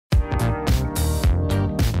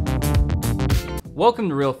Welcome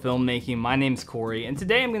to Real Filmmaking. My name's Corey, and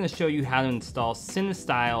today I'm going to show you how to install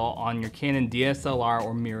Cinestyle on your Canon DSLR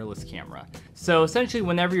or mirrorless camera. So essentially,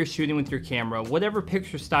 whenever you're shooting with your camera, whatever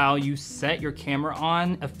picture style you set your camera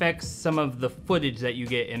on affects some of the footage that you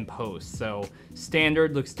get in post. So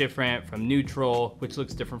standard looks different from neutral, which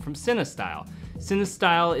looks different from Cinestyle.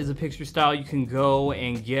 Cinestyle is a picture style you can go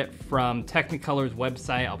and get from Technicolor's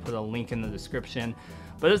website. I'll put a link in the description.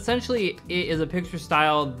 But essentially, it is a picture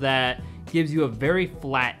style that gives you a very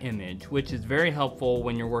flat image, which is very helpful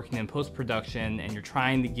when you're working in post-production and you're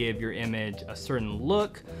trying to give your image a certain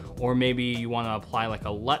look, or maybe you want to apply like a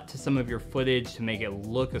LUT to some of your footage to make it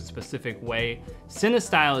look a specific way.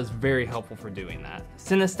 Cinestyle is very helpful for doing that.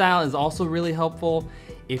 Cinestyle is also really helpful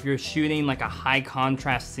if you're shooting like a high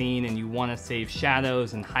contrast scene and you want to save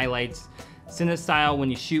shadows and highlights. Cinestyle,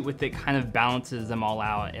 when you shoot with it, kind of balances them all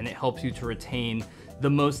out, and it helps you to retain the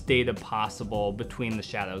most data possible between the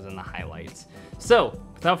shadows and the highlights. So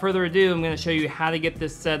without further ado, I'm going to show you how to get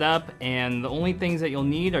this set up, and the only things that you'll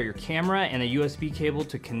need are your camera and a USB cable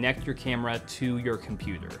to connect your camera to your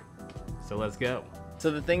computer. So let's go. So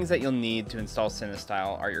the things that you'll need to install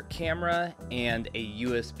Cinestyle are your camera and a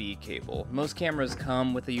USB cable. Most cameras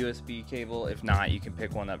come with a USB cable. If not, you can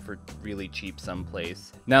pick one up for really cheap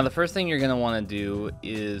someplace. Now the first thing you're going to want to do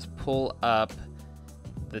is pull up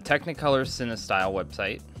the Technicolor Cinestyle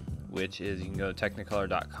website, which is, you can go to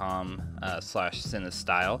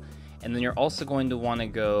technicolor.com/Cinestyle, and then you're also going to want to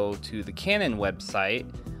go to the Canon website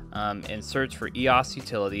and search for EOS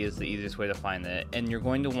utility is the easiest way to find it, and you're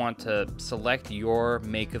going to want to select your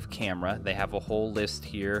make of camera. They have a whole list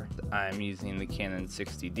here. I'm using the Canon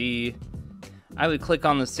 60D. I would click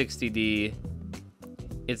on the 60D.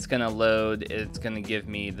 It's gonna load, it's gonna give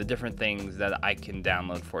me the different things that I can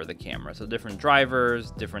download for the camera. So different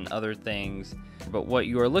drivers, different other things. But what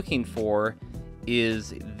you are looking for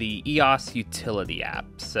is the EOS utility app.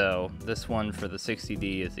 So this one for the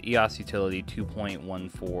 60D is the EOS utility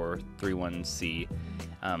 2.1431C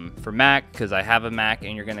for Mac, because I have a Mac,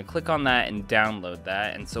 and you're gonna click on that and download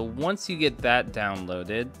that. And so once you get that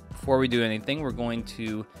downloaded, before we do anything, we're going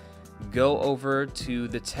to go over to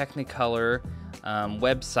the Technicolor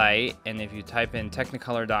website, and if you type in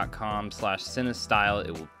technicolor.com/Cinestyle,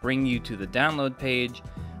 it will bring you to the download page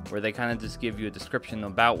where they kind of just give you a description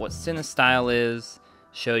about what Cinestyle is,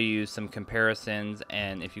 show you some comparisons,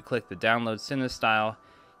 and if you click the download Cinestyle,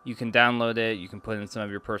 you can download it, you can put in some of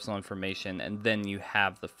your personal information, and then you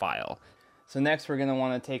have the file. So next we're going to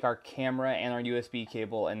want to take our camera and our USB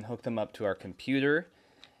cable and hook them up to our computer.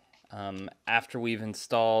 After we've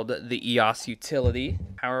installed the EOS utility,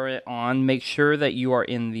 power it on. Make sure that you are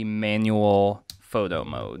in the manual photo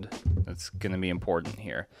mode. That's going to be important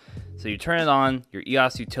here. So you turn it on, your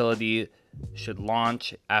EOS utility should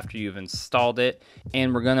launch after you've installed it,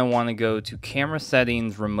 and we're going to want to go to camera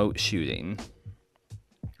settings, remote shooting.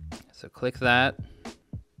 So click that,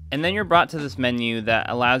 and then you're brought to this menu that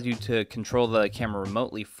allows you to control the camera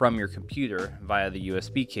remotely from your computer via the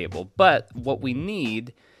USB cable. But what we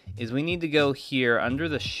need is we need to go here under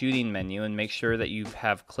the shooting menu and make sure that you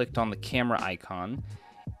have clicked on the camera icon,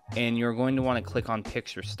 and you're going to want to click on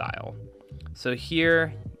picture style. So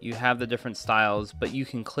here you have the different styles, but you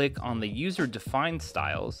can click on the user defined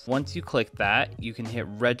styles. Once you click that, you can hit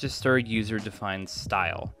register user defined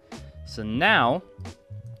style. So now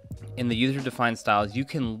in the user defined styles, you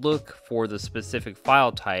can look for the specific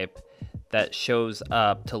file type that shows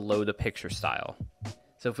up to load a picture style.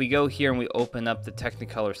 So if we go here and we open up the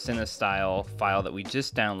Technicolor Cinestyle file that we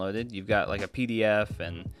just downloaded, you've got like a PDF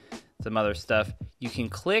and some other stuff. You can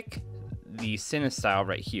click the Cinestyle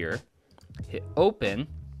right here, hit open,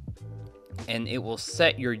 and it will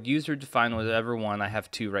set your user-defined, whatever one, I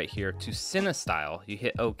have two right here, to Cinestyle. You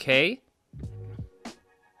hit OK,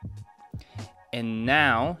 and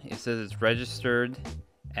now it says it's registered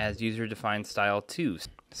as user-defined style 2.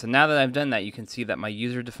 So now that I've done that, you can see that my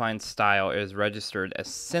user-defined style is registered as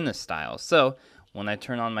Cinestyle. So when I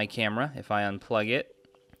turn on my camera, if I unplug it,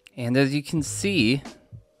 and as you can see,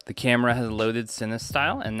 the camera has loaded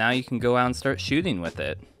Cinestyle, and now you can go out and start shooting with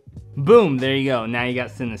it. Boom, there you go. Now you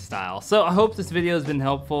got Cinestyle. So I hope this video has been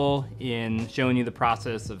helpful in showing you the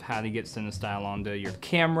process of how to get Cinestyle onto your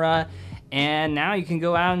camera. And now you can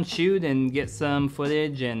go out and shoot and get some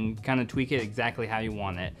footage and kind of tweak it exactly how you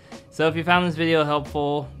want it. So if you found this video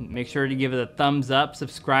helpful, make sure to give it a thumbs up.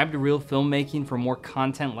 Subscribe to Real Filmmaking for more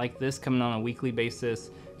content like this coming on a weekly basis.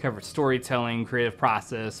 Cover storytelling, creative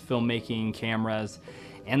process, filmmaking, cameras.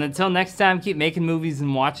 And until next time, keep making movies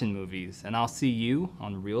and watching movies. And I'll see you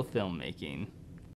on Real Filmmaking.